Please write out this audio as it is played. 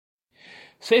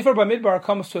Sefer Bamidbar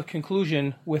comes to a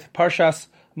conclusion with Parshas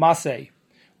Maseh,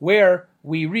 where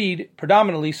we read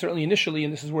predominantly, certainly initially,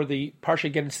 and this is where the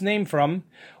Parsha gets its name from,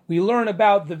 we learn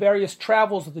about the various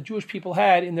travels that the Jewish people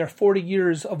had in their 40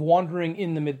 years of wandering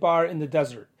in the Midbar, in the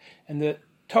desert. And the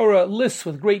Torah lists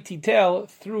with great detail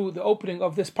through the opening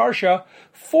of this Parsha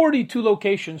 42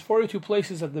 locations, 42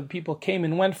 places that the people came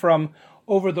and went from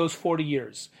over those 40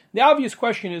 years. The obvious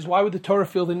question is, why would the Torah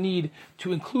feel the need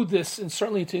to include this, and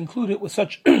certainly to include it with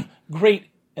such great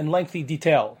and lengthy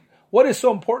detail? What is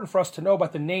so important for us to know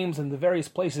about the names and the various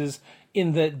places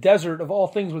in the desert of all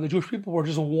things where the Jewish people were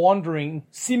just wandering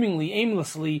seemingly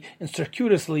aimlessly and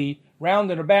circuitously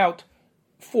round and about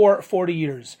for 40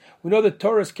 years? We know that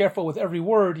Torah is careful with every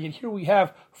word, yet here we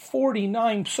have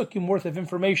 49 psukim worth of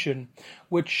information,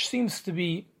 which seems to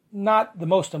be not the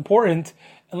most important.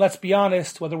 And let's be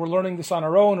honest, whether we're learning this on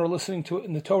our own or listening to it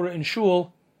in the Torah in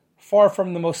shul, far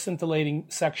from the most scintillating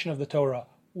section of the Torah.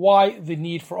 Why the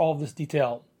need for all of this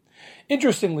detail?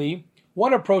 Interestingly,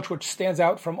 one approach which stands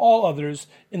out from all others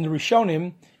in the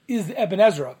Rishonim is the Ibn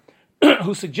Ezra,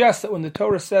 who suggests that when the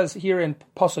Torah says here in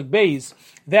Pasuk Beis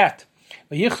that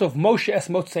V'yichsov Moshe es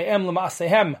motzeim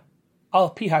l'ma'asehem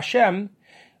al pi Hashem,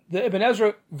 the Ibn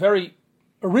Ezra very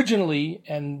originally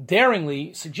and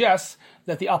daringly suggests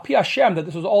that the al pi Hashem, that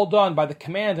this was all done by the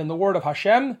command and the word of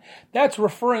Hashem, that's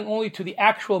referring only to the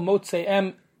actual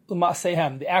motzeim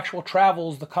l'ma'asehem, the actual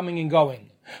travels, the coming and going.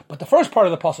 But the first part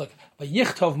of the pasuk,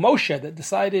 Vayichtov Moshe, that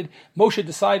Moshe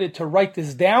decided to write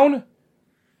this down,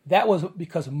 that was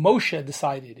because Moshe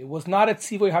decided. It was not at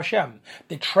Tzivoy Hashem.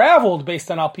 They traveled based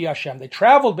on Al Pi Hashem. They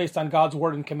traveled based on God's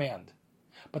word and command.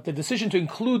 But the decision to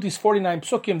include these 49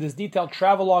 psukim, this detailed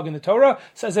travelogue in the Torah,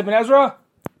 says Ibn Ezra,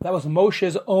 that was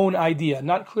Moshe's own idea.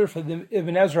 Not clear for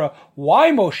Ibn Ezra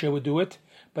why Moshe would do it,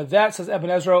 but that, says Ibn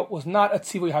Ezra, was not at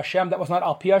Tzivoy Hashem. That was not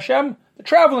Al Pi Hashem. The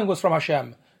traveling was from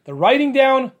Hashem. The writing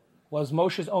down was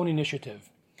Moshe's own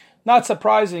initiative. Not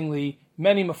surprisingly,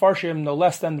 many Mefarshim, no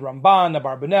less than the Ramban, the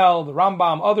Abarbanel, the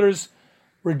Rambam, others,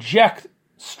 reject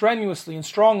strenuously and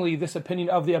strongly this opinion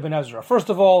of the Ibn Ezra. First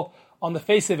of all, on the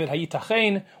face of it,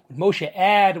 Hayitachein, would Moshe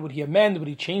add, would he amend, would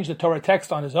he change the Torah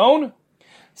text on his own?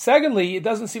 Secondly, it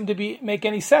doesn't seem to make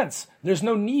any sense. There's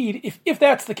no need, if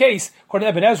that's the case, according to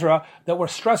Ibn Ezra, that we're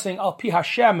stressing Al Pi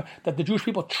Hashem, that the Jewish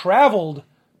people traveled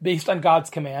based on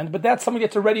God's command, but that's something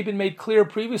that's already been made clear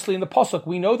previously in the Pasuk.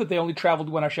 We know that they only traveled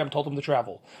when Hashem told them to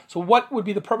travel. So what would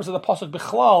be the purpose of the Pasuk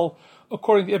Bichlal,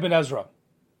 according to Ibn Ezra?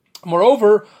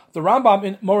 Moreover, the Rambam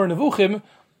in Moreh Nevuchim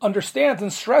understands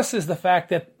and stresses the fact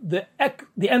that the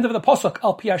end of the Pasuk,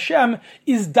 Al Pi Hashem,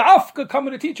 is dafka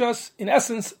coming to teach us, in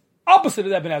essence, opposite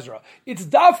of Ibn Ezra. It's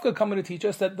dafka coming to teach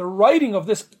us that the writing of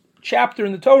this chapter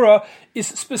in the Torah is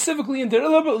specifically and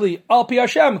deliberately Al Pi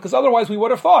Hashem, because otherwise we would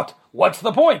have thought, what's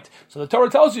the point? So the Torah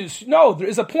tells you, no, there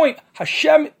is a point.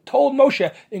 Hashem told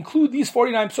Moshe, include these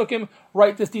 49 psukim,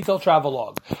 write this detailed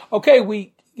travelogue. Okay,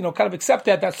 we kind of accept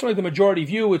that. That's certainly the majority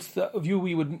view. It's the view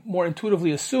we would more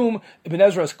intuitively assume. Ibn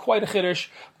Ezra is quite a chiddush,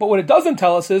 but what it doesn't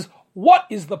tell us is, what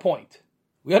is the point?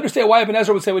 We understand why Ibn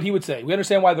Ezra would say what he would say. We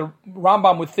understand why the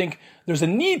Rambam would think there's a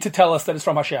need to tell us that it's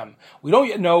from Hashem. We don't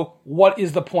yet know what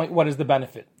is the point, what is the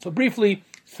benefit. So briefly,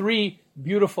 3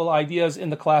 beautiful ideas in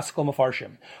the classical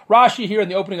Mefarshim. Rashi here in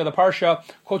the opening of the Parsha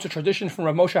quotes a tradition from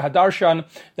Rav Moshe Hadarshan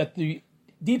that the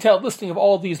detailed listing of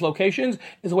all of these locations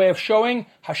is a way of showing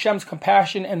Hashem's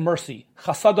compassion and mercy.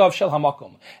 Chasadav shel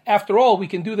hamakom. After all, we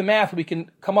can do the math. We can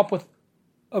come up with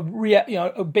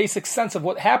a basic sense of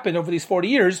what happened over these 40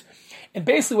 years. And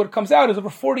basically what comes out is over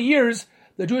 40 years,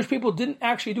 the Jewish people didn't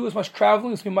actually do as much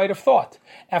traveling as we might have thought.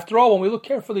 After all, when we look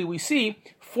carefully, we see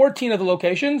 14 of the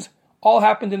locations all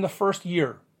happened in the first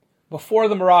year, before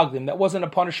the Meraglim. That wasn't a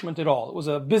punishment at all. It was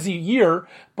a busy year,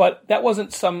 but that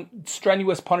wasn't some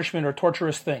strenuous punishment or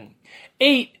torturous thing.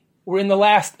 8 were in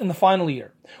the final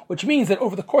year, which means that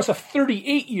over the course of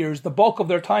 38 years, the bulk of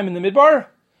their time in the Midbar,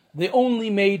 they only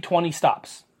made 20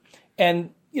 stops.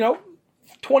 And,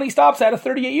 20 stops out of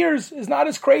 38 years is not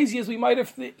as crazy as we might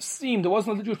have seemed. It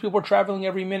wasn't that the Jewish people were traveling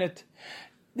every minute.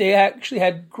 They actually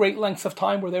had great lengths of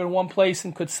time where they were in one place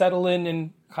and could settle in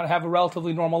and kind of have a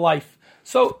relatively normal life.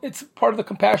 So it's part of the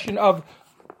compassion of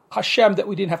Hashem that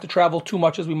we didn't have to travel too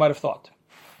much as we might have thought.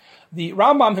 The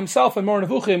Rambam himself in Moreh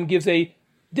Nevuchim gives a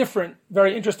different,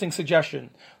 very interesting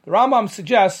suggestion. The Rambam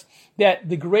suggests that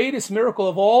the greatest miracle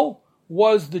of all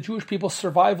was the Jewish people's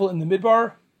survival in the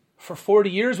Midbar for 40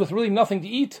 years with really nothing to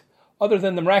eat other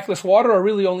than the miraculous water, or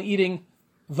really only eating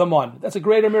the mun. That's a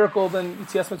greater miracle than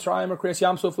Yetzias Mitzrayim or Kriyas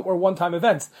Yamsuf if it were one-time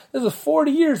events. This is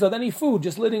 40 years of any food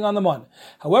just living on the mun.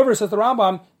 However, says the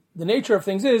Rambam, the nature of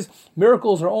things is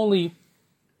miracles are only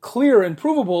clear and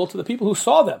provable to the people who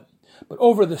saw them. But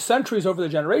over the centuries, over the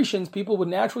generations, people would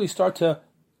naturally start to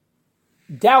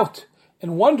doubt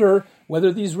and wonder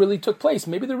whether these really took place.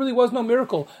 Maybe there really was no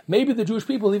miracle. Maybe the Jewish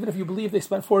people, even if you believe they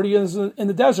spent 40 years in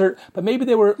the desert, but maybe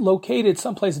they were located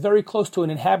someplace very close to an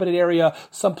inhabited area,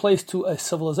 someplace to a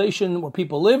civilization where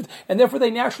people lived, and therefore they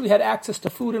naturally had access to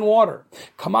food and water.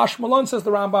 Kamash Malon, says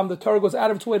the Rambam, the Torah goes out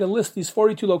of its way to list these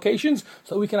 42 locations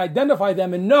so we can identify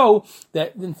them and know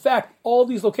that, in fact, all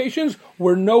these locations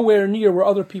were nowhere near where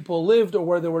other people lived or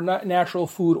where there were not natural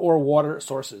food or water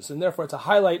sources. And therefore it's a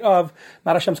highlight of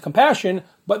not Hashem's compassion,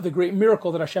 but the great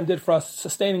miracle that Hashem did for us,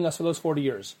 sustaining us for those 40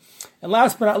 years. And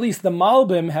last but not least, the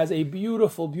Malbim has a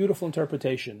beautiful, beautiful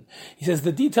interpretation. He says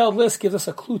the detailed list gives us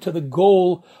a clue to the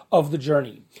goal of the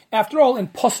journey. After all, in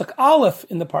Pasuk Aleph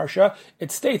in the Parsha,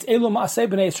 it states, Elu ma'aseh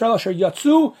b'nei Yisrael asher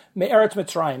yatzu me'eretz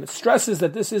Mitzrayim. It stresses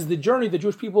that this is the journey the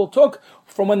Jewish people took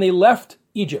from when they left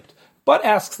Egypt. But,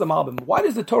 asks the Malbim, why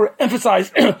does the Torah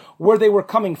emphasize where they were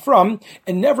coming from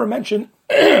and never mention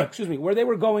where they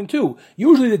were going to?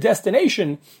 Usually the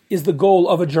destination is the goal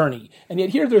of a journey. And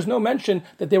yet here there's no mention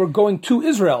that they were going to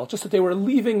Israel, just that they were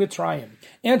leaving Mitzrayim.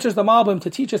 Answers the Malbim to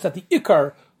teach us that the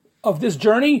Ikar of this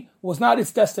journey was not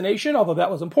its destination, although that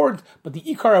was important, but the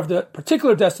Ikar of the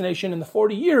particular destination in the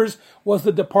 40 years was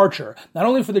the departure. Not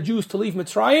only for the Jews to leave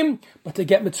Mitzrayim, but to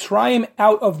get Mitzrayim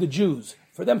out of the Jews,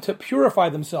 for them to purify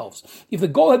themselves. If the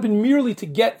goal had been merely to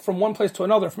get from one place to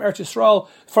another, from Eretz Yisrael,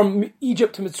 from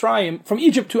Egypt to Mitzrayim, from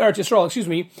Egypt to Eretz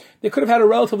Yisrael, they could have had a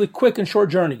relatively quick and short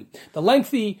journey. The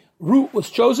lengthy route was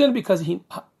chosen because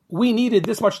we needed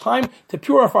this much time to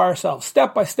purify ourselves,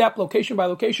 step by step, location by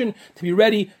location, to be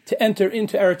ready to enter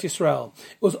into Eretz Yisrael.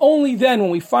 It was only then, when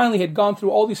we finally had gone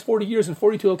through all these 40 years and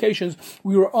 42 locations,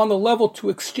 we were on the level to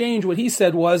exchange what he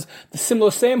said was the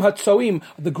simloseim hatzoim,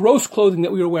 the gross clothing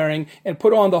that we were wearing, and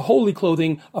put on the holy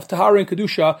clothing of Tahara and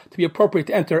Kedusha to be appropriate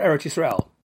to enter Eretz Yisrael.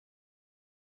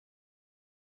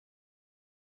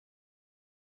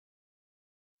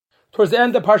 Towards the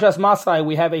end of Parshas Masai,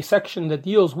 we have a section that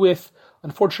deals with,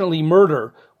 unfortunately,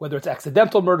 murder, whether it's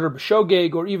accidental murder,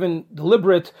 b'shogeg, or even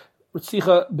deliberate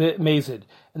ritzicha b'mezid.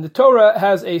 And the Torah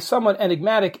has a somewhat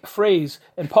enigmatic phrase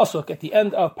in Pasuk at the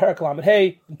end of Perek Lamed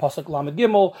Hey, in Pasuk Lamed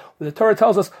Gimel, where the Torah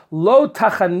tells us, Lo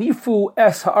tachanifu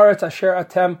es haaretz asher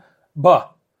atem ba.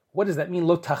 What does that mean?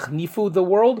 Lo tachnifu, the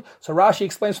world? So Rashi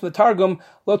explains from the Targum,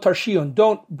 Lo tarshion,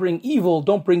 don't bring evil,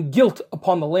 don't bring guilt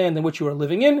upon the land in which you are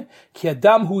living in. Ki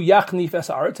adam hu yachnif es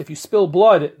haaretz. If you spill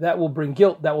blood, that will bring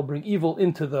guilt, that will bring evil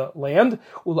into the land.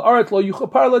 Ul haaretz lo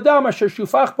yuchapar ladam asher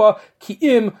shufach ba ki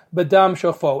im badam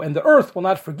shofo. And the earth will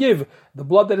not forgive the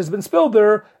blood that has been spilled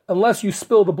there unless you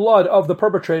spill the blood of the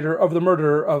perpetrator, of the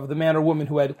murderer, of the man or woman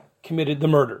who had committed the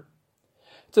murder.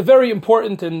 It's a very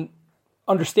important and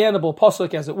understandable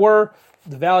pasuk, as it were,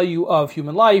 the value of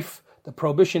human life, the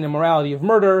prohibition and morality of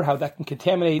murder, how that can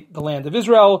contaminate the land of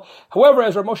Israel. However,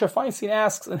 as Rav Moshe Feinstein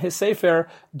asks in his Sefer,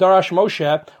 Darash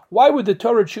Moshe, why would the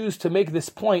Torah choose to make this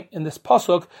point in this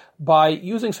pasuk by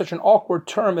using such an awkward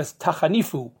term as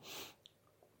tachanifu,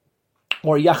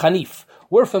 or yachanif?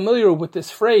 We're familiar with this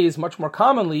phrase much more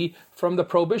commonly from the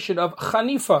prohibition of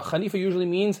chanifa. Chanifa usually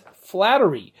means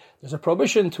flattery. There's a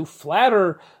prohibition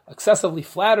to excessively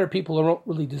flatter people who don't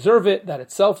really deserve it. That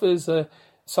itself is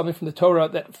something from the Torah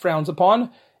that frowns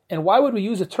upon. And why would we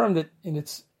use a term that in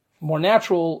its more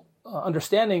natural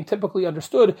understanding, typically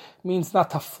understood, means not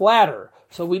to flatter?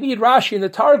 So we need Rashi and the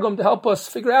Targum to help us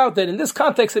figure out that in this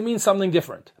context it means something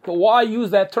different. But why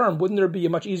use that term? Wouldn't there be a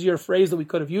much easier phrase that we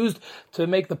could have used to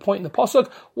make the point in the pasuk?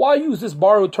 Why use this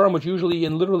borrowed term, which usually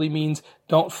and literally means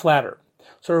don't flatter?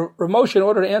 So Rav Moshe, in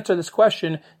order to answer this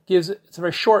question, it's a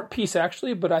very short piece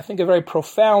actually, but I think a very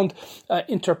profound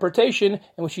interpretation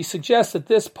in which he suggests that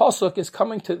this pasuk is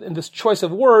coming to, in this choice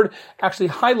of word, actually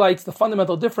highlights the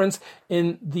fundamental difference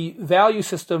in the value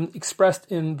system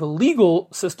expressed in the legal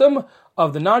system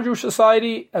of the non-Jewish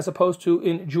society as opposed to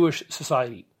in Jewish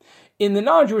society. In the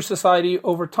non-Jewish society,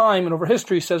 over time and over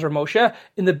history, says Rav Moshe,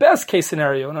 in the best case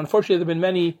scenario, and unfortunately there have been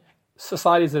many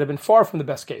societies that have been far from the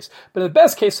best case. But in the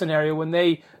best case scenario, when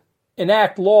they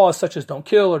enact laws such as don't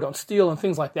kill or don't steal and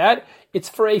things like that, it's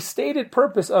for a stated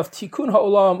purpose of tikkun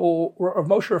ha'olam, or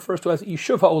Moshe refers to as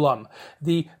yishuv ha'olam,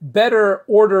 the better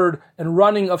ordered and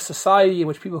running of society in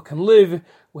which people can live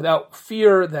without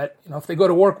fear that, if they go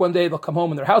to work one day, they'll come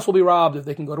home and their house will be robbed, if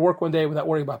they can go to work one day without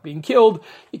worrying about being killed.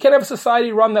 You can't have a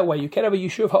society run that way. You can't have a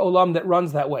yishuv ha'olam that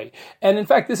runs that way. And in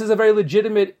fact, this is a very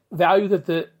legitimate value that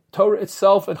the Torah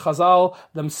itself and Chazal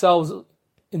themselves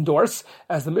endorse,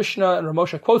 as the Mishnah, and Rav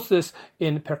Moshe quotes this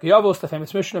in Perkei Avos, the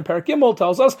famous Mishnah in Perek Gimel,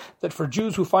 tells us that for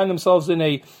Jews who find themselves in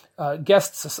a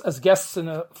guests in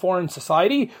a foreign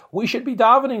society, we should be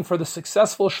davening for the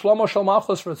successful shlomo shel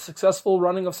malchus, for the successful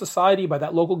running of society by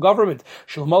that local government.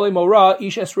 Shilmole mora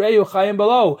ish esreyu chayim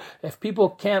below. If people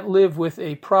can't live with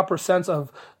a proper sense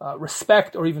of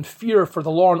respect or even fear for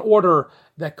the law and order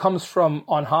that comes from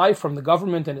on high, from the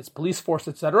government and its police force,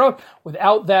 etc.,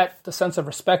 without that, the sense of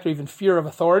respect or even fear of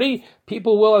authority,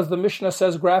 people will, as the Mishnah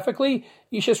says graphically,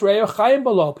 Ishes Reyo Chayim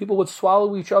Below, people would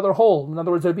swallow each other whole. In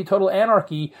other words, there'd be total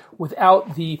anarchy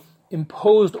without the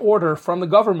imposed order from the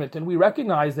government. And we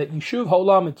recognize that Yishuv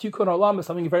Ha'olam and Tikkun Ha'olam is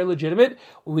something very legitimate.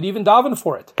 We would even daven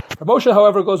for it. Rav Moshe,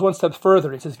 however, goes one step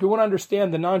further. He says, if you want to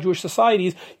understand the non-Jewish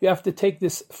societies, you have to take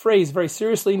this phrase very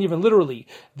seriously and even literally.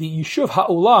 The Yishuv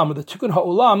Ha'olam, or the Tikkun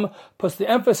Ha'olam, puts the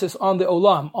emphasis on the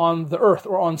Olam, on the earth,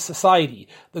 or on society.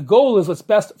 The goal is what's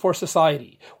best for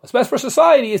society. What's best for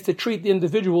society is to treat the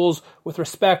individuals with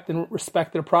respect and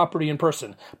respect their property and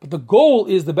person. But the goal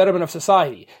is the betterment of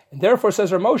society. And therefore,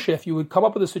 says Rav Moshe, if you would come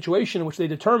up with a situation in which they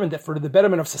determined that for the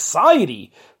betterment of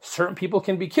society, certain people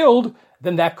can be killed,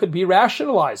 then that could be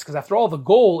rationalized. Because after all, the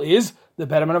goal is the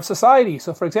betterment of society.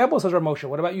 So for example, says Rav Moshe,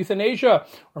 what about euthanasia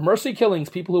or mercy killings,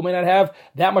 people who may not have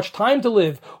that much time to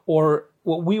live, or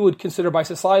what we would consider by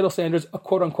societal standards a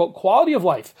quote-unquote quality of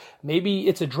life. Maybe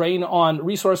it's a drain on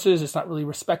resources, it's not really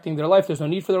respecting their life, there's no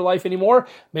need for their life anymore.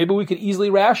 Maybe we could easily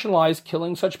rationalize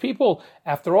killing such people.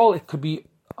 After all, it could be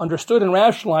understood and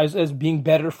rationalized as being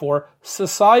better for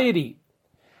society.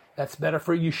 That's better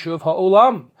for Yishuv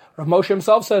Ha'olam. Rav Moshe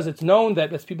himself says it's known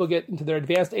that as people get into their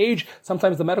advanced age,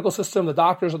 sometimes the medical system, the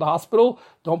doctors or the hospital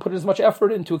don't put as much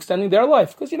effort into extending their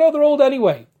life because, they're old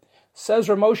anyway. Says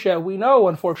Rav Moshe, we know,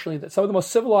 unfortunately, that some of the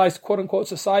most civilized, quote-unquote,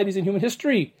 societies in human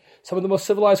history, some of the most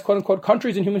civilized, quote-unquote,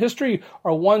 countries in human history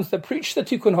are ones that preach the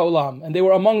Tikkun Ha'olam, and they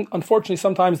were among, unfortunately,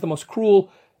 sometimes the most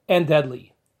cruel and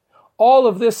deadly. All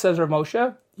of this, says Rav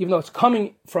Moshe, even though it's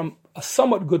coming from a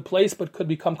somewhat good place but could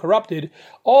become corrupted,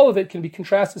 all of it can be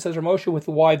contrasted, says Rav Moshe, with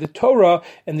why the Torah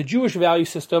and the Jewish value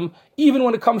system, even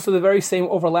when it comes to the very same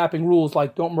overlapping rules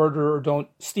like don't murder or don't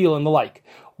steal and the like,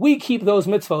 we keep those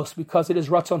mitzvos because it is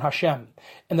Ratzon Hashem.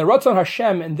 And the Ratzon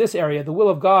Hashem in this area, the will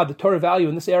of God, the Torah value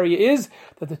in this area is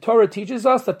that the Torah teaches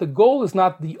us that the goal is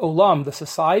not the olam, the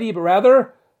society, but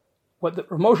rather what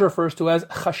Rav Moshe refers to as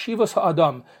chashivas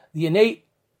ha'adam, the innate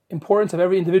importance of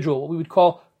every individual, what we would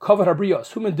call kavod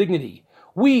habrios, human dignity.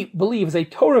 We believe as a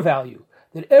Torah value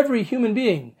that every human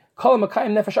being, kol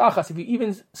makayim nefesh achas, if you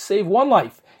even save one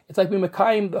life, it's like we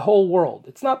makayim the whole world.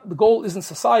 It's not, the goal isn't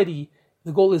society,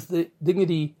 the goal is the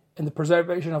dignity and the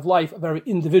preservation of life of every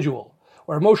individual.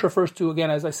 Or Moshe refers to,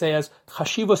 again, as I say, as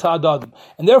chashivos ha'adam.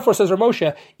 And therefore, says Rav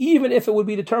Moshe, even if it would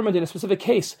be determined in a specific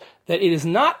case that it is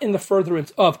not in the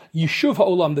furtherance of Yishuv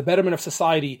Ha'olam, the betterment of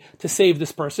society, to save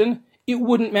this person, it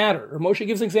wouldn't matter. Rav Moshe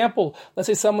gives an example. Let's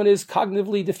say someone is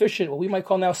cognitively deficient, what we might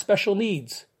call now special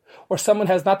needs, or someone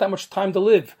has not that much time to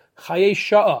live, chayei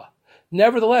sha'ah.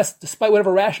 Nevertheless, despite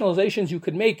whatever rationalizations you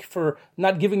could make for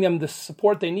not giving them the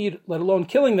support they need, let alone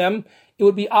killing them, it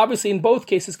would be obviously in both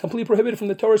cases completely prohibited from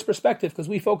the Torah's perspective, because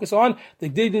we focus on the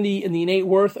dignity and the innate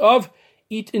worth of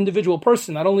each individual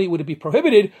person. Not only would it be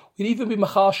prohibited, we'd even be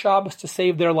machal Shabbos to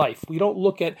save their life. We don't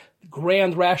look at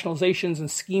grand rationalizations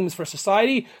and schemes for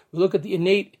society. We look at the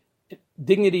innate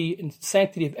dignity and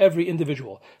sanctity of every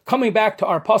individual. Coming back to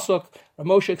our pasuk, Rav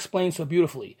Moshe explains so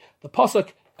beautifully. The pasuk,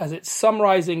 as it's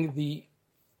summarizing the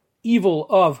evil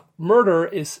of murder,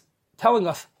 is telling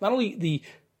us not only the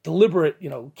deliberate,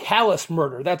 callous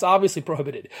murder, that's obviously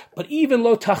prohibited, but even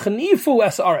lo tachnifu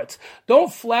es aretz,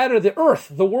 don't flatter the earth,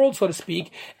 the world, so to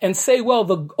speak, and say, well,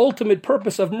 the ultimate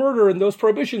purpose of murder and those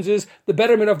prohibitions is the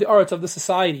betterment of the aretz, of the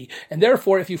society. And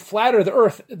therefore, if you flatter the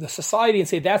earth, the society, and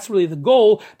say that's really the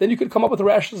goal, then you could come up with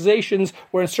rationalizations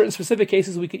where in certain specific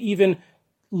cases we could even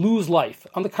lose life.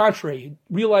 On the contrary,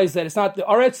 realize that it's not the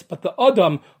aretz, but the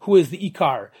adam who is the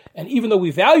ikar. And even though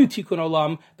we value tikkun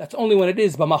olam, that's only when it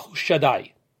is b'malchus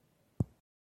Shaddai.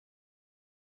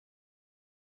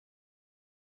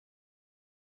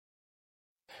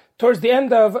 Towards the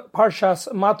end of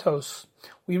Parshas Matos,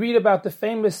 we read about the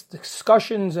famous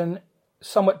discussions and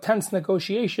somewhat tense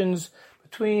negotiations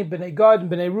between Bnei Gad and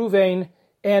Bnei Ruvain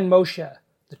and Moshe.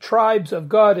 The tribes of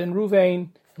Gad and Ruvain,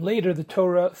 later the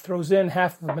Torah throws in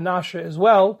half of Menashe as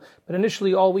well, but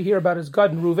initially all we hear about is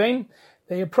Gad and Ruvain.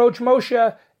 They approach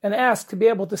Moshe and ask to be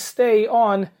able to stay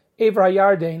on Ever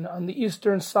HaYarden, on the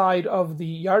eastern side of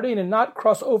the Yarden, and not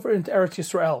cross over into Eretz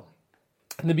Yisrael.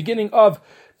 In the beginning of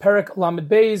Perek Lamed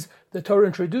Beis, the Torah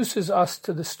introduces us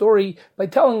to the story by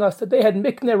telling us that they had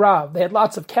mikneh rav, they had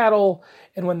lots of cattle,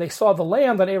 and when they saw the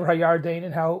land on Ever HaYarden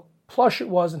and how plush it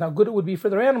was and how good it would be for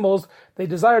their animals, they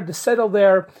desired to settle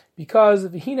there because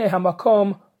v'hinei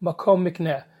hamakom makom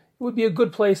mikneh. It would be a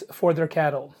good place for their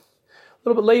cattle. A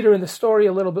little bit later in the story,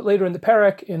 a little bit later in the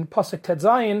parak, in Pasuk Tet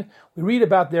Zayin, we read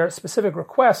about their specific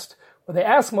request, where they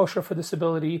ask Moshe for this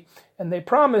ability, and they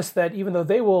promise that even though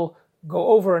they will go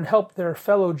over and help their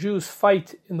fellow Jews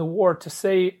fight in the war to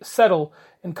settle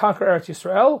and conquer Eretz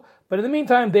Yisrael, but in the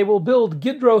meantime they will build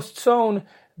Gidros Tzon,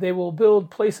 they will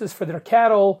build places for their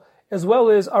cattle, as well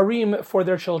as Arim for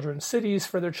their children, cities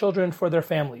for their children, for their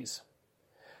families.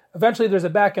 Eventually there's a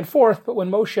back and forth, but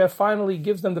when Moshe finally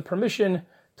gives them the permission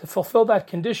to fulfill that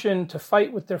condition, to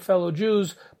fight with their fellow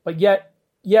Jews, but yet,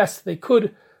 yes, they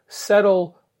could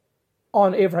settle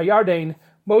on Ever HaYarden,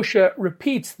 Moshe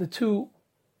repeats the two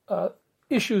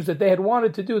issues that they had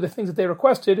wanted to do, the things that they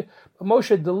requested, but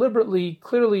Moshe deliberately,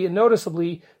 clearly, and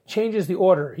noticeably changes the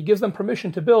order. He gives them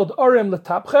permission to build Arim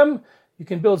L'Tapchem, you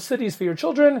can build cities for your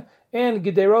children, and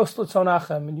Gederos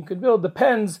L'Tzonachem, and you can build the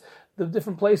pens, the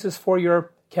different places for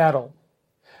your cattle.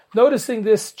 Noticing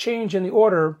this change in the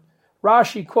order,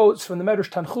 Rashi quotes from the Medrash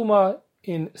Tanchuma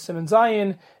in Siman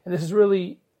Zayin, and this is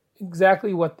really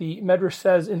exactly what the Medrash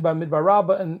says in Bamidbar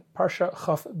Rabbah and Parsha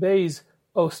Chaf Beis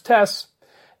Os Tes,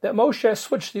 that Moshe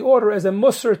switched the order as a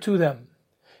musar to them.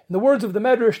 In the words of the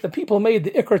Medrash, the people made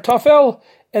the Iker Tafel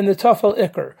and the Tafel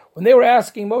Iker. When they were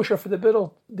asking Moshe for the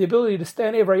ability to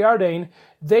stand Ever Yarden,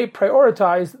 they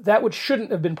prioritized that which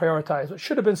shouldn't have been prioritized, which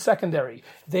should have been secondary.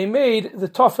 They made the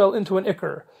Tafel into an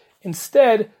Iker.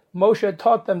 Instead, Moshe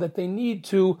taught them that they need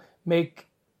to make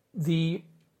the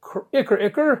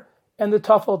Iker and the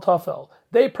Tafel.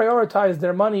 They prioritized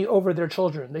their money over their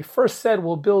children. They first said,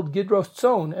 we'll build Gidros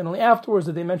Tzon, and only afterwards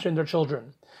did they mention their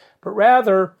children. But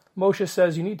rather, Moshe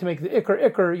says, you need to make the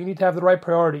Iker, you need to have the right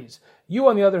priorities. You,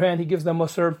 on the other hand, he gives them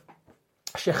Musar,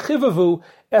 Shechivavu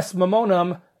es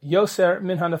mamonam yoser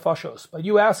min hanefashos. By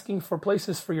you asking for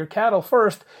places for your cattle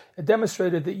first, it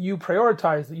demonstrated that you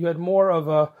prioritized, that you had more of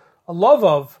a love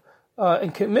of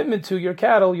and commitment to your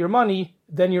cattle, your money,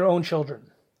 than your own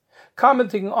children.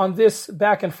 Commenting on this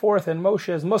back and forth and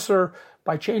Moshe's Musar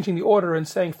by changing the order and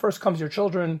saying first comes your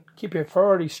children, keep your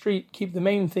priority straight, keep the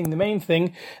main thing,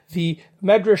 the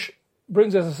Medrash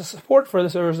brings us a support for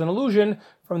this. There is an allusion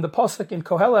from the Pasuk in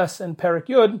Koheles and Perek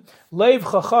Yud, Leiv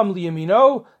Chacham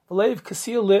liyamino, Leiv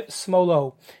Kasil li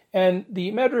smolo. And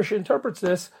the Medrash interprets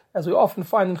this, as we often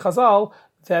find in Chazal,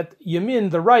 that Yamin,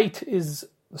 the right, is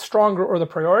the stronger or the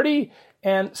priority,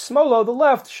 and Smolo, the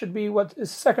left, should be what is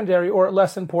secondary or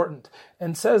less important.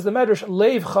 And says the Medrash,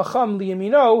 Leiv Chacham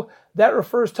liyamino, that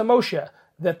refers to Moshe,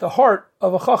 that the heart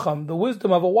of a Chacham, the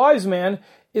wisdom of a wise man,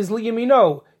 is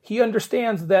liyamino. He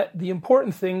understands that the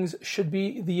important things should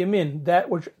be the yamin, that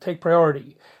which take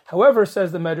priority. However,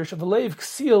 says the Medrash, Leiv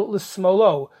Ksil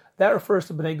lismolo, that refers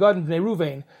to Bnei Gad and Bnei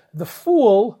Ruvain. The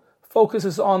fool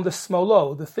focuses on the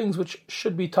smolo, the things which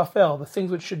should be tafel, the things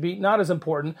which should be not as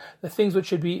important, the things which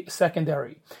should be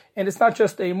secondary. And it's not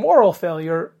just a moral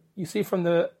failure. You see from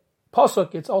the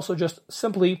pasuk, it's also just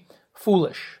simply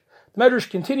foolish. The Medrash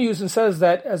continues and says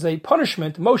that as a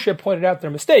punishment, Moshe pointed out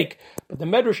their mistake, but the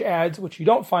Medrash adds, which you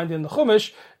don't find in the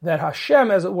Chumash, that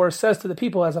Hashem, as it were, says to the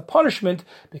people as a punishment,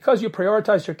 because you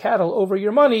prioritize your cattle over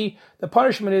your money, the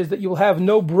punishment is that you will have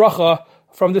no bracha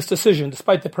from this decision.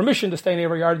 Despite the permission to stay in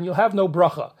Ever Yarden, you'll have no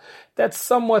bracha. That's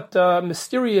somewhat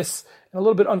mysterious and a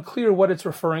little bit unclear what it's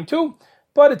referring to,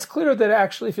 but it's clear that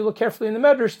actually, if you look carefully in the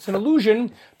Medrash, it's an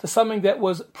allusion to something that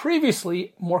was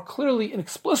previously more clearly and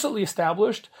explicitly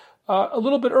established a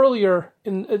little bit earlier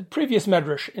in a previous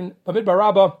Medrash, in Bamidbar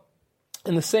Rabbah,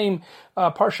 in the same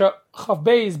Parsha Chav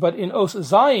Beis, but in Os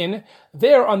Zayin,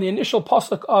 there on the initial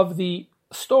pasuk of the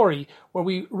story, where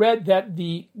we read that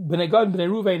the Bnei Gad and Bnei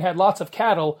Ruvain had lots of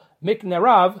cattle,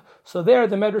 Miknerav, so there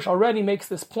the Medrash already makes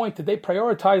this point that they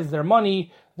prioritize their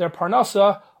money, their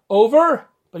parnasa, over,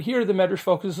 but here the Medrash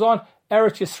focuses on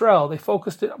Eretz Yisrael. They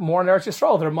focused it more on Eretz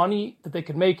Yisrael. Their money that they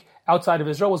could make outside of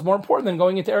Israel was more important than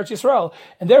going into Eretz Yisrael.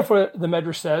 And therefore, the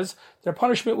Medrash says, their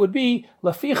punishment would be,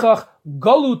 Lafichach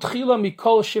galu tchila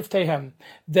mikol shiftehem,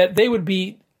 that they would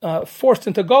be forced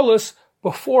into galus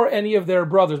before any of their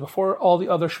brothers, before all the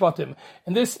other shvatim.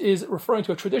 And this is referring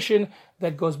to a tradition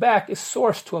that goes back, is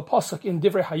sourced to a pasuk in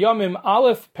Divrei Hayamim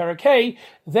Aleph Parakeh,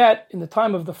 that in the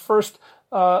time of the first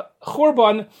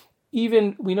Churban,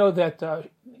 even we know that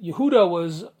Yehuda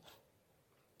was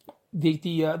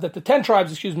that the 10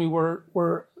 tribes,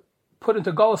 were put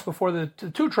into galus before the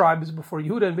 2 tribes, before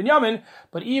Yehuda and Binyamin.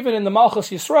 But even in the Malchus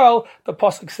Yisrael, the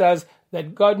pasuk says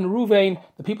that Gad and Ruvain,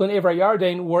 the people in Ever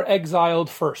Yarden, were exiled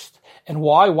first. And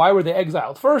why? Why were they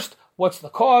exiled first? What's the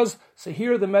cause? So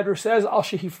here the Medrash says, Al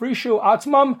shehifrishu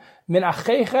atzmam min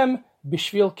acheichem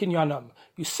bishvil kinyanam.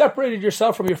 You separated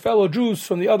yourself from your fellow Jews,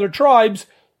 from the other tribes,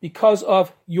 because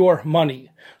of your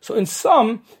money. So in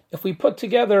sum, if we put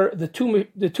together the two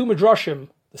midrashim,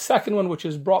 the second one, which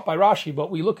is brought by Rashi, but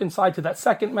we look inside to that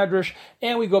second medrash,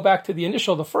 and we go back to the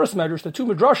first medrash, the two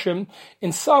midrashim,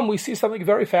 in sum, we see something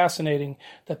very fascinating,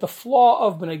 that the flaw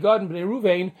of Bnei Gad and Bnei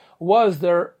Ruvain was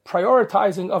their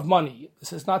prioritizing of money.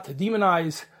 This is not to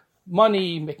demonize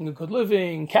money, making a good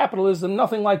living, capitalism,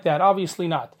 nothing like that, obviously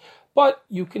not. But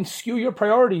you can skew your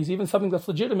priorities. Even something that's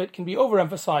legitimate can be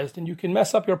overemphasized, and you can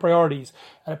mess up your priorities.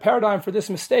 And a paradigm for this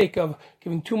mistake of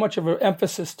giving too much of an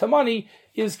emphasis to money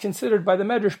is considered by the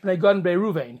Medrash Bnei Gad and Bnei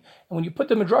Ruvain. And when you put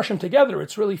the Midrashim together,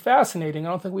 it's really fascinating. I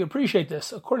don't think we appreciate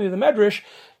this. According to the Medrash,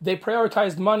 they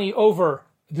prioritized money over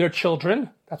their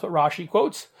children. That's what Rashi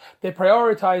quotes. They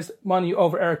prioritized money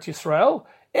over Eretz Yisrael.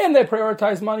 And they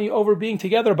prioritized money over being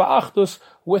together ba'achdus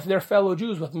with their fellow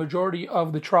Jews, with the majority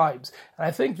of the tribes. And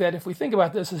I think that if we think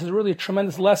about this, this is really a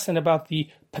tremendous lesson about the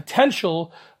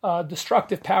potential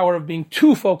destructive power of being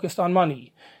too focused on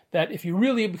money. That if you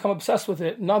really become obsessed with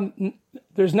it,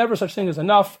 there's never such thing as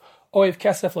enough. Oiv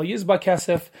kesef lo yizba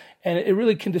kesef, and it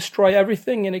really can destroy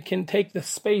everything, and it can take the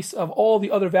space of all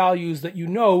the other values that you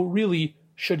know really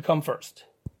should come first.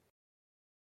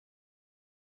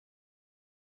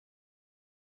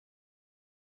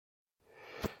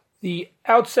 The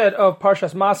outset of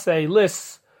Parshas Maseh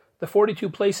lists the 42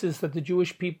 places that the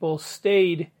Jewish people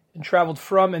stayed and traveled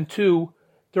from and to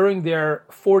during their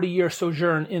 40-year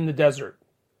sojourn in the desert.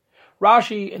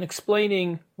 Rashi, in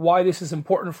explaining why this is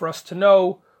important for us to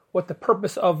know what the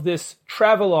purpose of this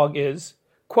travelogue is,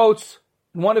 quotes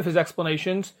in one of his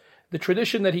explanations the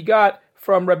tradition that he got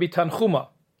from Rabbi Tanchuma,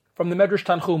 from the Medrash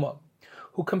Tanchuma,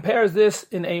 who compares this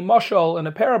in a mashal, in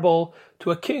a parable,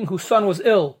 to a king whose son was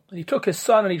ill. And he took his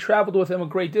son and he traveled with him a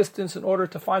great distance in order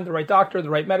to find the right doctor, the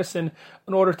right medicine,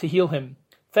 in order to heal him.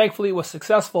 Thankfully, it was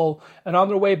successful, and on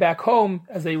their way back home,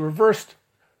 as they reversed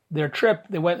their trip,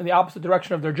 they went in the opposite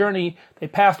direction of their journey, they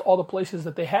passed all the places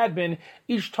that they had been.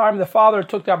 Each time the father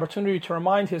took the opportunity to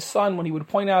remind his son when he would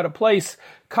point out a place,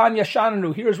 Kan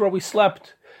Yashananu, here's where we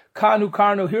slept, Kanu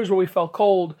Karnu, here's where we felt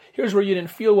cold, here's where you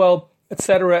didn't feel well,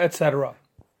 etc., etc.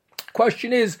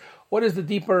 Question is, what is the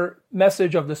deeper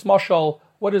message of this mashal?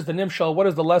 What is the nimshal? What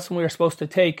is the lesson we are supposed to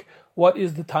take? What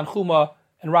is the Tanchuma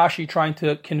and Rashi trying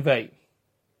to convey?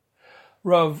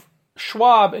 Rav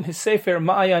Schwab, in his Sefer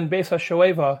Ma'ayan Beis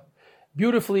HaShoeva,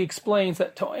 beautifully explains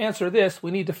that to answer this,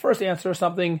 we need to first answer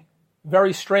something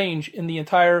very strange in the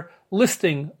entire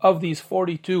listing of these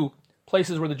 42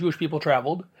 places where the Jewish people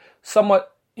traveled,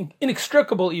 somewhat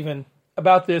inextricable even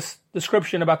about this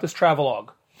description, about this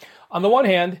travelogue. On the one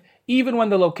hand, even when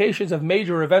the locations of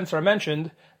major events are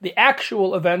mentioned, the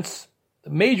actual events, the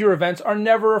major events, are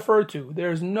never referred to.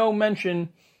 There is no mention,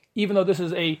 even though this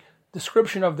is a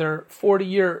description of their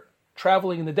 40-year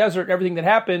traveling in the desert, everything that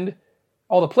happened,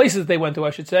 all the places they went to, I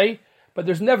should say, but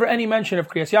there's never any mention of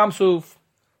Kriyas Yamsuf,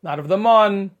 not of the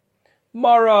Mon,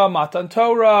 Mara, Matan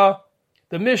Torah,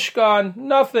 the Mishkan,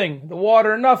 nothing, the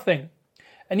water, nothing.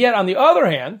 And yet, on the other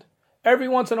hand, every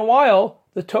once in a while,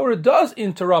 the Torah does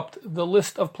interrupt the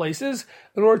list of places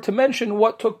in order to mention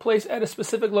what took place at a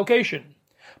specific location.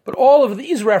 But all of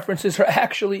these references are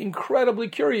actually incredibly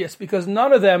curious because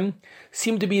none of them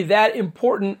seem to be that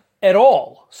important at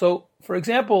all. So, for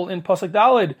example, in Pasuk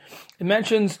Daled, it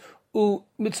mentions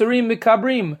Mitzarim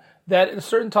Mikabrim, that at a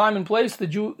certain time and place,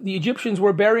 the Egyptians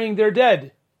were burying their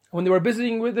dead. When they were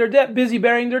busy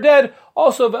burying their dead,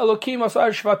 also Elokim Asar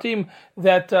Shvatim,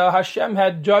 that Hashem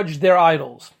had judged their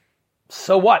idols.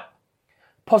 So what?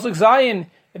 Pasuk Zayin,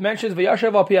 it mentions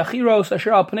V'yashav al pi Achiros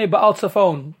asher al pnei Baal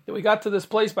Tzafon. That we got to this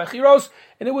place by Chiros,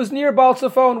 and it was near Baal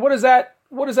Tzafon. What does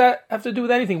that have to do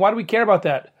with anything? Why do we care about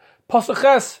that? Pasuk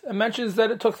Ches, it mentions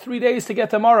that it took 3 days to get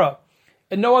to Mara.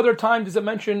 And no other time does it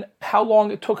mention how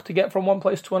long it took to get from one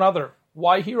place to another.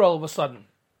 Why here all of a sudden?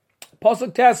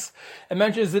 Pasuk Tes, it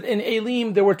mentions that in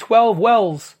Elim there were 12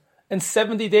 wells and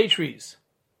 70 date trees.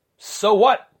 So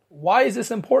what? Why is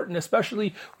this important, especially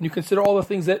when you consider all the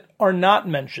things that are not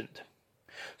mentioned?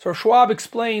 So Schwab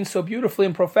explains so beautifully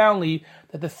and profoundly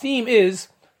that the theme is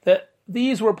that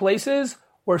these were places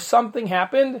where something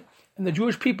happened and the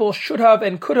Jewish people should have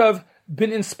and could have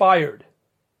been inspired,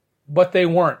 but they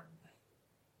weren't.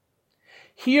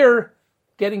 Here,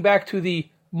 getting back to the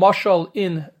mashal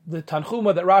in the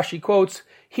Tanchuma that Rashi quotes,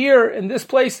 here in this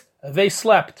place, they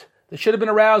slept. They should have been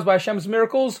aroused by Hashem's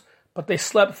miracles, but they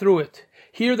slept through it.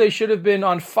 Here they should have been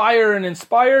on fire and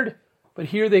inspired, but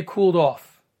here they cooled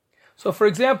off. So for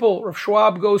example, Rav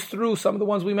Schwab goes through some of the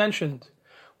ones we mentioned.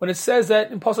 When it says that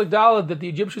in Pasuk Daled that the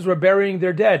Egyptians were burying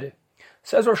their dead,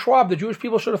 says Rav Schwab, the Jewish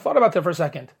people should have thought about that for a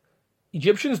second.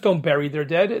 Egyptians don't bury their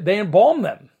dead, they embalm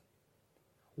them.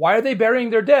 Why are they burying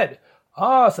their dead?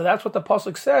 So that's what the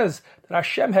pasuk says, that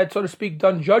Hashem had, so to speak,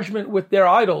 done judgment with their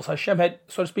idols. Hashem had,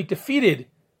 so to speak,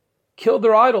 killed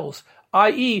their idols,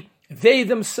 i.e., they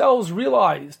themselves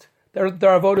realized their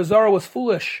avodah zarah was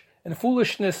foolish and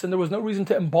foolishness, and there was no reason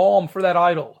to embalm for that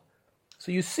idol.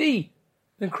 So you see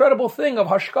the incredible thing of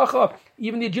hashkacha.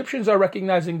 Even the Egyptians are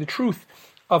recognizing the truth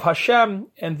of Hashem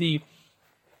and the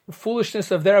foolishness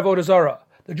of their avodah zarah.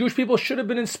 The Jewish people should have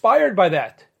been inspired by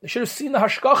that. They should have seen the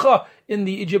hashkacha in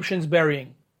the Egyptians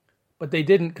burying. But they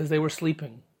didn't, because they were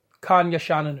sleeping. Kan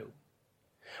yashananu.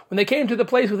 When they came to the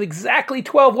place with exactly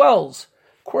 12 wells,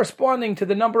 corresponding to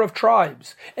the number of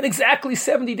tribes, and exactly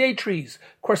 70 date trees,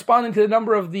 corresponding to the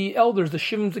number of the elders, the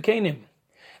Shivim Zakanim,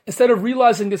 instead of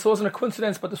realizing this wasn't a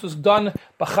coincidence, but this was done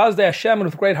b'chazdei Hashem and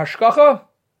with great hashkacha,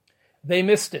 they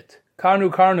missed it.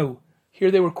 Karnu. Here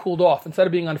they were cooled off. Instead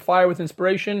of being on fire with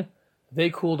inspiration, they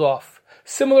cooled off.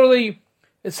 Similarly,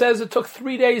 it says it took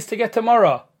 3 days to get to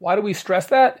Marah. Why do we stress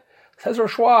that? Says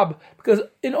Rosh Schwab, because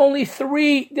in only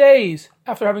 3 days,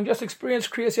 after having just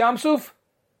experienced Kriyas Yamsuf,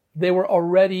 they were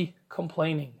already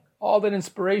complaining. All that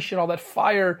inspiration, all that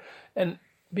fire, and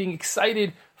being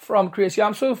excited from Kriyas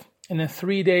Yamsuf, and in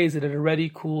 3 days it had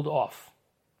already cooled off.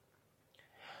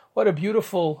 What a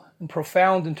beautiful and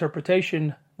profound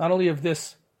interpretation, not only of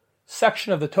this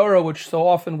section of the Torah, which so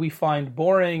often we find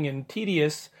boring and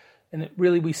tedious, and it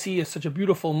really we see as such a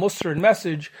beautiful Musar and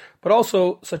message, but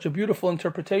also such a beautiful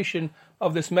interpretation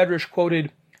of this Medrash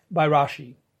quoted by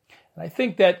Rashi. And I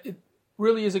think that it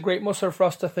really is a great Musar for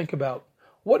us to think about.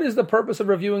 What is the purpose of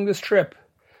reviewing this trip?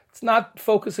 It's not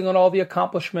focusing on all the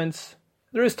accomplishments.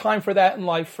 There is time for that in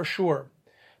life, for sure.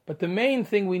 But the main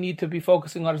thing we need to be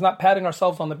focusing on is not patting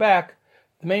ourselves on the back.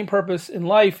 The main purpose in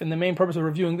life and the main purpose of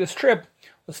reviewing this trip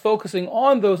was focusing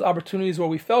on those opportunities where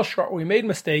we fell short, where we made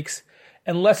mistakes,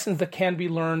 and lessons that can be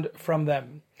learned from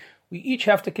them. We each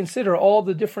have to consider all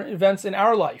the different events in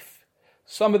our life.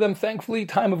 Some of them, thankfully,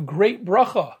 time of great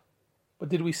bracha. But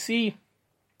did we see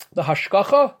the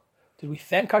hashkacha? Did we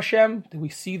thank Hashem? Did we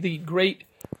see the great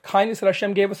kindness that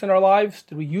Hashem gave us in our lives?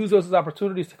 Did we use those as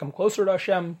opportunities to come closer to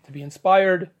Hashem, to be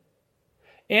inspired?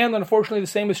 And unfortunately, the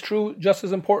same is true, just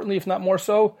as importantly, if not more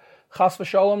so, chas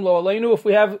v'shalom lo aleinu, if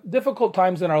we have difficult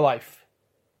times in our life.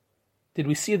 Did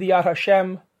we see the Yad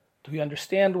Hashem? Do we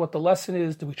understand what the lesson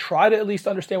is? Do we try to at least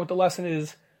understand what the lesson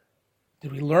is?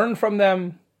 Did we learn from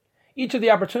them? Each of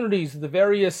the opportunities, the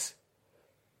various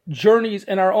journeys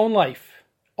in our own life,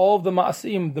 all of the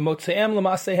ma'asim, the motzeim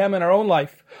l'ma'asehem in our own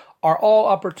life, are all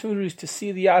opportunities to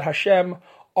see the Yad Hashem,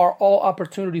 are all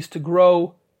opportunities to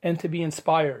grow and to be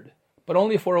inspired. But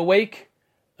only if we're awake,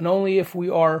 and only if we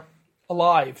are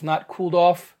alive, not cooled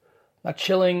off, not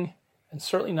chilling, and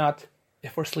certainly not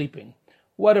if we're sleeping.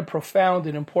 What a profound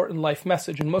and important life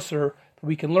message in Musar that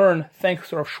we can learn thanks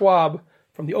to Rav Schwab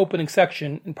from the opening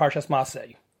section in Parshas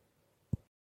Masei.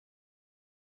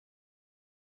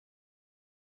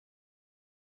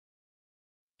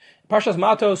 In Parshas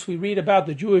Matos, we read about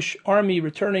the Jewish army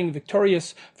returning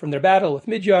victorious from their battle with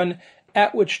Midian,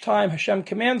 at which time Hashem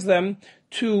commands them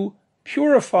to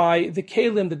purify the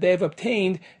kelim that they have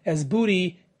obtained as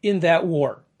booty in that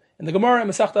war. And the Gemara in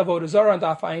Masechta Avodah Zarah and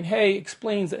Daf Ayin Hey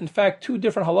explains that in fact 2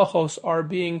 different halachos are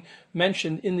being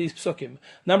mentioned in these psukim.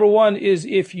 Number 1 is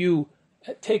if you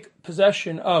take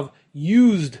possession of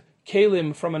used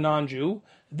kelim from a non-Jew,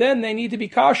 then they need to be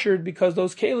koshered because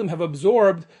those kelim have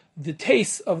absorbed the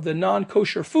taste of the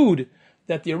non-kosher food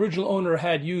that the original owner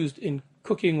had used in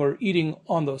cooking or eating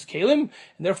on those kelim.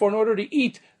 And therefore, in order to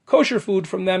eat kosher food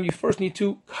from them, you first need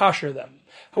to kosher them.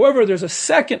 However, there's a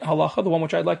second halacha, the one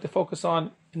which I'd like to focus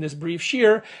on in this brief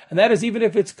shir, and that is even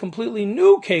if it's completely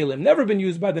new kelim, never been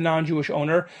used by the non-Jewish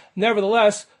owner,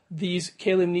 nevertheless, these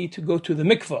kelim need to go to the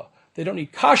mikveh. They don't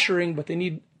need koshering, but they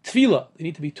need tefillah. They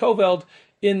need to be toveld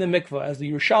in the mikveh, as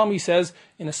the Yerushalmi says,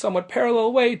 in a somewhat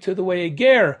parallel way to the way a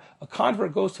ger, a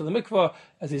convert, goes to the mikveh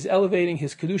as he's elevating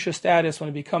his kedusha status when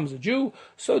he becomes a Jew.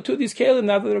 So to these kelim,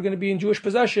 now that they're going to be in Jewish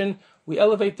possession, we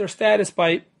elevate their status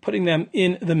by putting them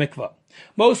in the mikveh.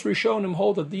 Most Rishonim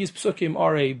hold that these psukim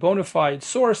are a bona fide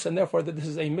source, and therefore that this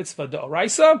is a mitzvah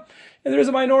d'oraisa. And there is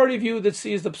a minority view that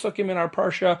sees the psukim in our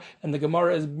parsha and the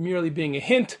Gemara as merely being a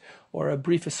hint or a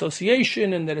brief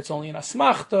association, and that it's only an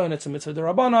asmachta and it's a mitzvah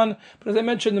d'Rabbanan. But as I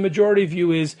mentioned, the majority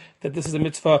view is that this is a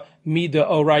mitzvah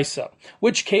mid'oraisa.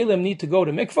 Which kelim need to go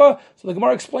to mikvah? So the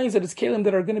Gemara explains that it's kelim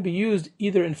that are going to be used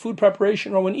either in food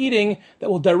preparation or when eating that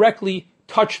will directly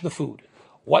touch the food.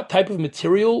 What type of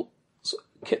material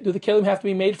do the kelim have to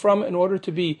be made from in order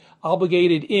to be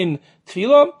obligated in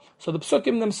tefillah? So the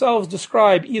psukim themselves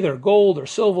describe either gold or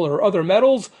silver or other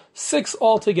metals, 6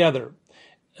 altogether.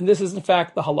 and this is in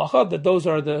fact the halacha, that those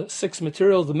are the 6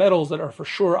 materials, the metals that are for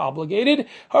sure obligated.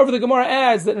 However, the Gemara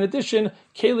adds that in addition,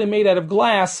 kelim made out of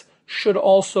glass should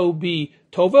also be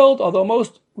toveld, although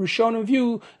most Rishonim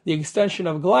view the extension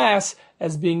of glass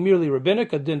as being merely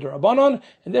rabbinic, a din d'Rabbanan,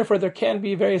 and therefore there can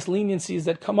be various leniencies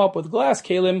that come up with glass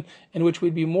kelim, in which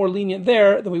we'd be more lenient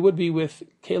there than we would be with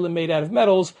kelim made out of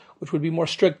metals, which would be more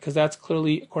strict, because that's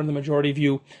clearly, according to the majority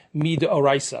view,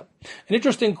 mid'oraisa. An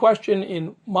interesting question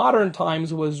in modern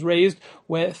times was raised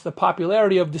with the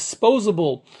popularity of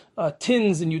disposable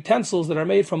tins and utensils that are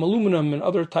made from aluminum and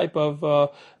other type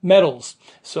of metals.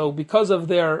 So because of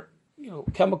their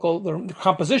chemical, their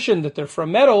composition, that they're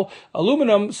from metal,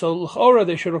 aluminum, so l'chora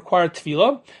they should require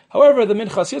tefillah. However, the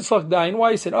Minchas Yitzchak, Dayan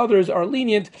Weiss, and others are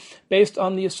lenient based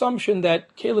on the assumption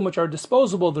that kelim which are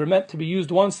disposable, they're meant to be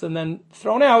used once and then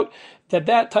thrown out,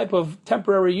 that type of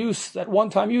temporary use, that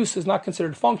one-time use, is not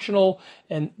considered functional,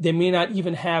 and they may not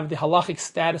even have the halachic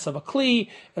status of a kli,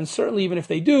 and certainly even if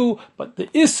they do, but the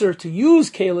isser to use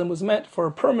kelim was meant for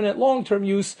a permanent long-term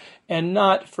use and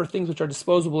not for things which are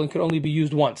disposable and could only be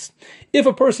used once. If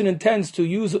a person intends to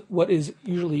use what is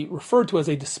usually referred to as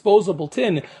a disposable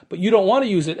tin, but you don't want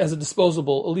to use it as a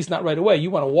disposable, at least not right away, you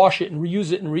want to wash it and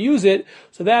reuse it,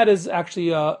 so that is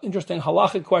actually an interesting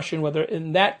halachic question, whether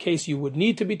in that case you would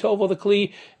need to be tovel the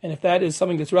kli, and if that is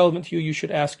something that's relevant to you, you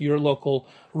should ask your local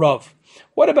rav.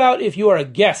 What about if you are a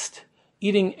guest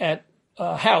eating at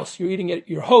a house, you're eating at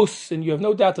your host's, and you have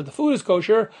no doubt that the food is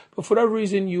kosher, but for whatever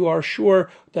reason you are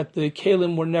sure that the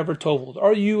kelim were never toveled?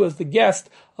 Are you, as the guest,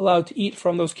 allowed to eat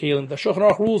from those kelim? The Shulchan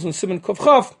Aruch rules in Siman Kuf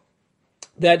Chaf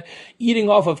that eating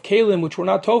off of kelim which were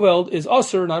not toveld is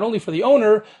usher, not only for the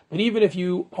owner, but even if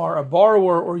you are a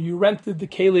borrower or you rented the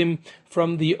kelim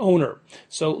from the owner.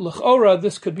 So l'chora,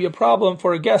 this could be a problem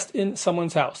for a guest in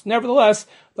someone's house. Nevertheless,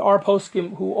 there are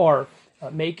poskim who are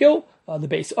mekil. The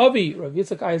Beis Avi, Rav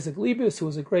Yitzchak Isaac Liebes, who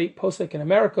was a great posek in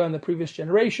America in the previous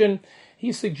generation,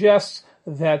 he suggests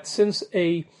that since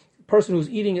a person who's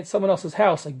eating at someone else's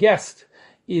house, a guest,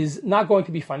 is not going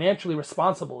to be financially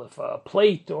responsible. If a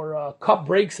plate or a cup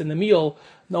breaks in the meal,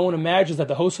 no one imagines that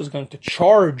the host is going to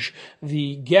charge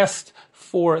the guest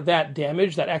for that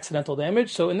damage, that accidental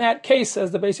damage. So in that case,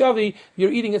 as the Beis Yavi,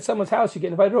 you're eating at someone's house, you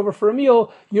get invited over for a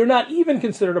meal, you're not even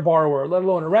considered a borrower, let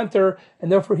alone a renter, and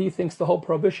therefore he thinks the whole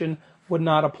prohibition would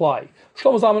not apply.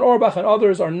 Shlomo Zalman Auerbach and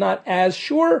others are not as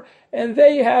sure, and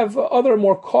they have other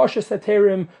more cautious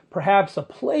heterim, perhaps a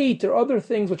plate or other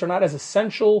things which are not as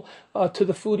essential to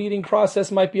the food eating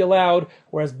process might be allowed,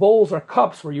 whereas bowls or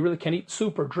cups where you really can eat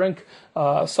soup or drink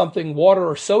something, water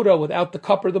or soda without the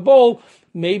cup or the bowl,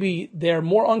 maybe they're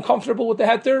more uncomfortable with the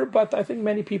heter, but I think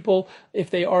many people, if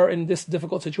they are in this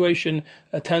difficult situation,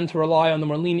 tend to rely on the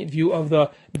more lenient view of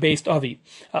the Beis Avi.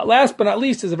 Last but not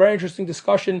least is a very interesting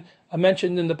discussion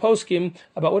mentioned in the poskim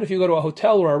about what if you go to a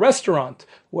hotel or a restaurant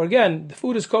where, again, the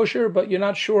food is kosher, but you're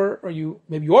not sure, or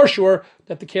maybe you are sure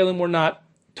that the kelim were not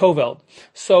toveld.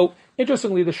 So,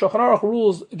 interestingly, the Shulchan Aruch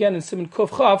rules, again in Siman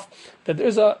Kuf Chaf, that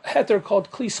there's a heter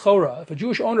called kli schora. If a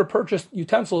Jewish owner purchased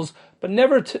utensils, but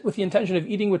never with the intention of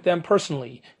eating with them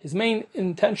personally, his main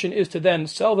intention is to then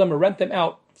sell them or rent them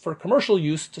out for commercial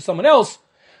use to someone else,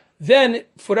 then,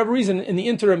 for whatever reason, in the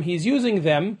interim, he's using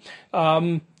them,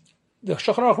 the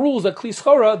Shulchan Aruch rules that kli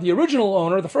schora, the original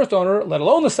owner, the first owner, let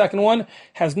alone the second one,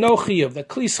 has no chiyuv. The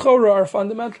kli schora are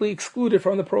fundamentally excluded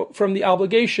from the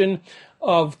obligation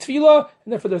of tefillah,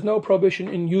 and therefore there's no prohibition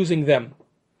in using them.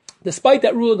 Despite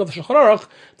that ruling of the Shulchan Aruch,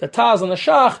 the Taz and the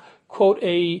Shach quote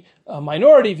a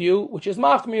minority view, which is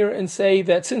machmir, and say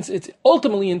that since it's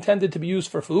ultimately intended to be used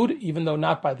for food, even though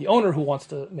not by the owner who wants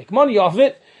to make money off of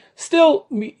it, still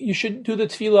you should do the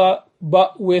tefillah,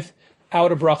 but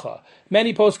without a bracha.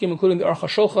 Many poskim, including the Aruch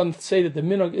HaShulchan, say that the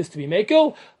minhag is to be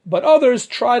mekil, but others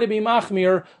try to be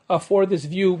machmir for this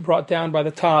view brought down by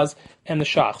the Taz and the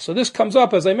Shach. So this comes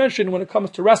up, as I mentioned, when it comes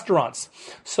to restaurants.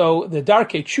 So the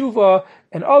Darkei Tshuva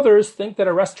and others think that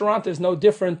a restaurant is no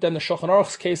different than the Shulchan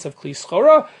Aruch's case of kli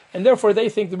schora, and therefore they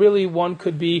think that really one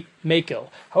could be mekil.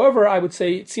 However, I would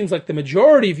say it seems like the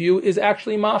majority view is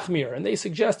actually machmir, and they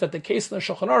suggest that the case in the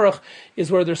Shulchan Aruch is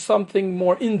where there's something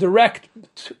more indirect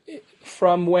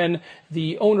from when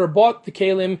the owner bought the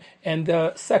kelim and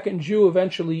the second Jew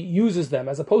eventually uses them,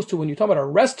 as opposed to when you talk about a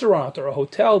restaurant or a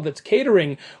hotel that's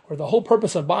catering, where the whole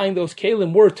purpose of buying those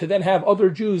kelim were to then have other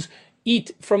Jews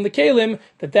eat from the kelim,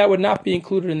 that would not be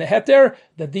included in the heter,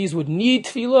 that these would need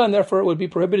tefillah, and therefore it would be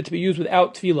prohibited to be used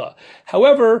without tefillah.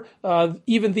 However,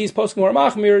 even these poskim or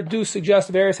machmir do suggest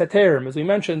various heterim. As we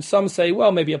mentioned, some say,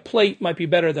 well, maybe a plate might be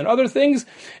better than other things,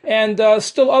 and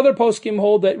still other poskim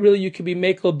hold that really you could be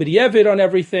mekel b'diavad on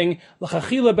everything,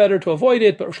 l'chachila better to avoid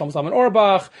it, but Rosh Zalman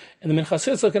Auerbach and the Minchas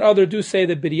Chitzuk and others do say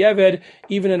that b'diavad,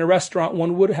 even in a restaurant,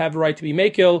 one would have a right to be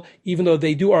mekel, even though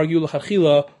they do argue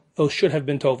l'chachila, those should have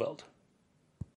been toveld.